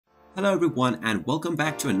Hello everyone and welcome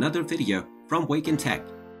back to another video from Wake&Tech.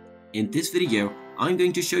 In this video, I'm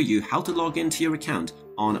going to show you how to log into your account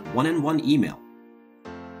on one-on-one email.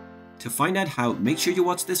 To find out how, make sure you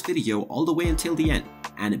watch this video all the way until the end.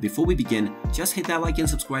 And before we begin, just hit that like and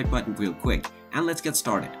subscribe button real quick and let's get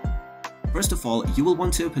started. First of all, you will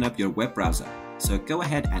want to open up your web browser. So go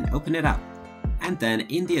ahead and open it up. And then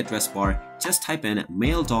in the address bar, just type in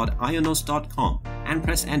mail.ionos.com and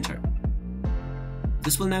press enter.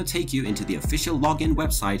 This will now take you into the official login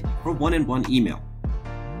website for one-on-one email.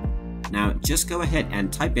 Now just go ahead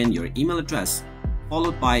and type in your email address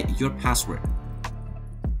followed by your password.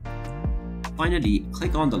 Finally,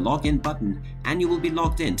 click on the login button and you will be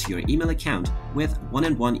logged into your email account with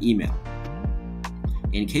one-on-one email.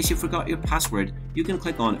 In case you forgot your password, you can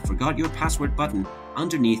click on Forgot Your Password button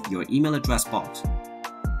underneath your email address box.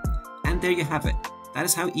 And there you have it. That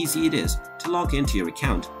is how easy it is to log into your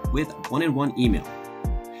account with one-on-one email.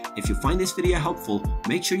 If you find this video helpful,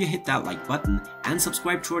 make sure you hit that like button and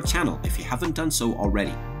subscribe to our channel if you haven't done so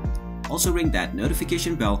already. Also ring that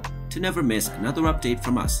notification bell to never miss another update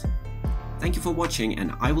from us. Thank you for watching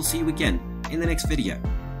and I will see you again in the next video.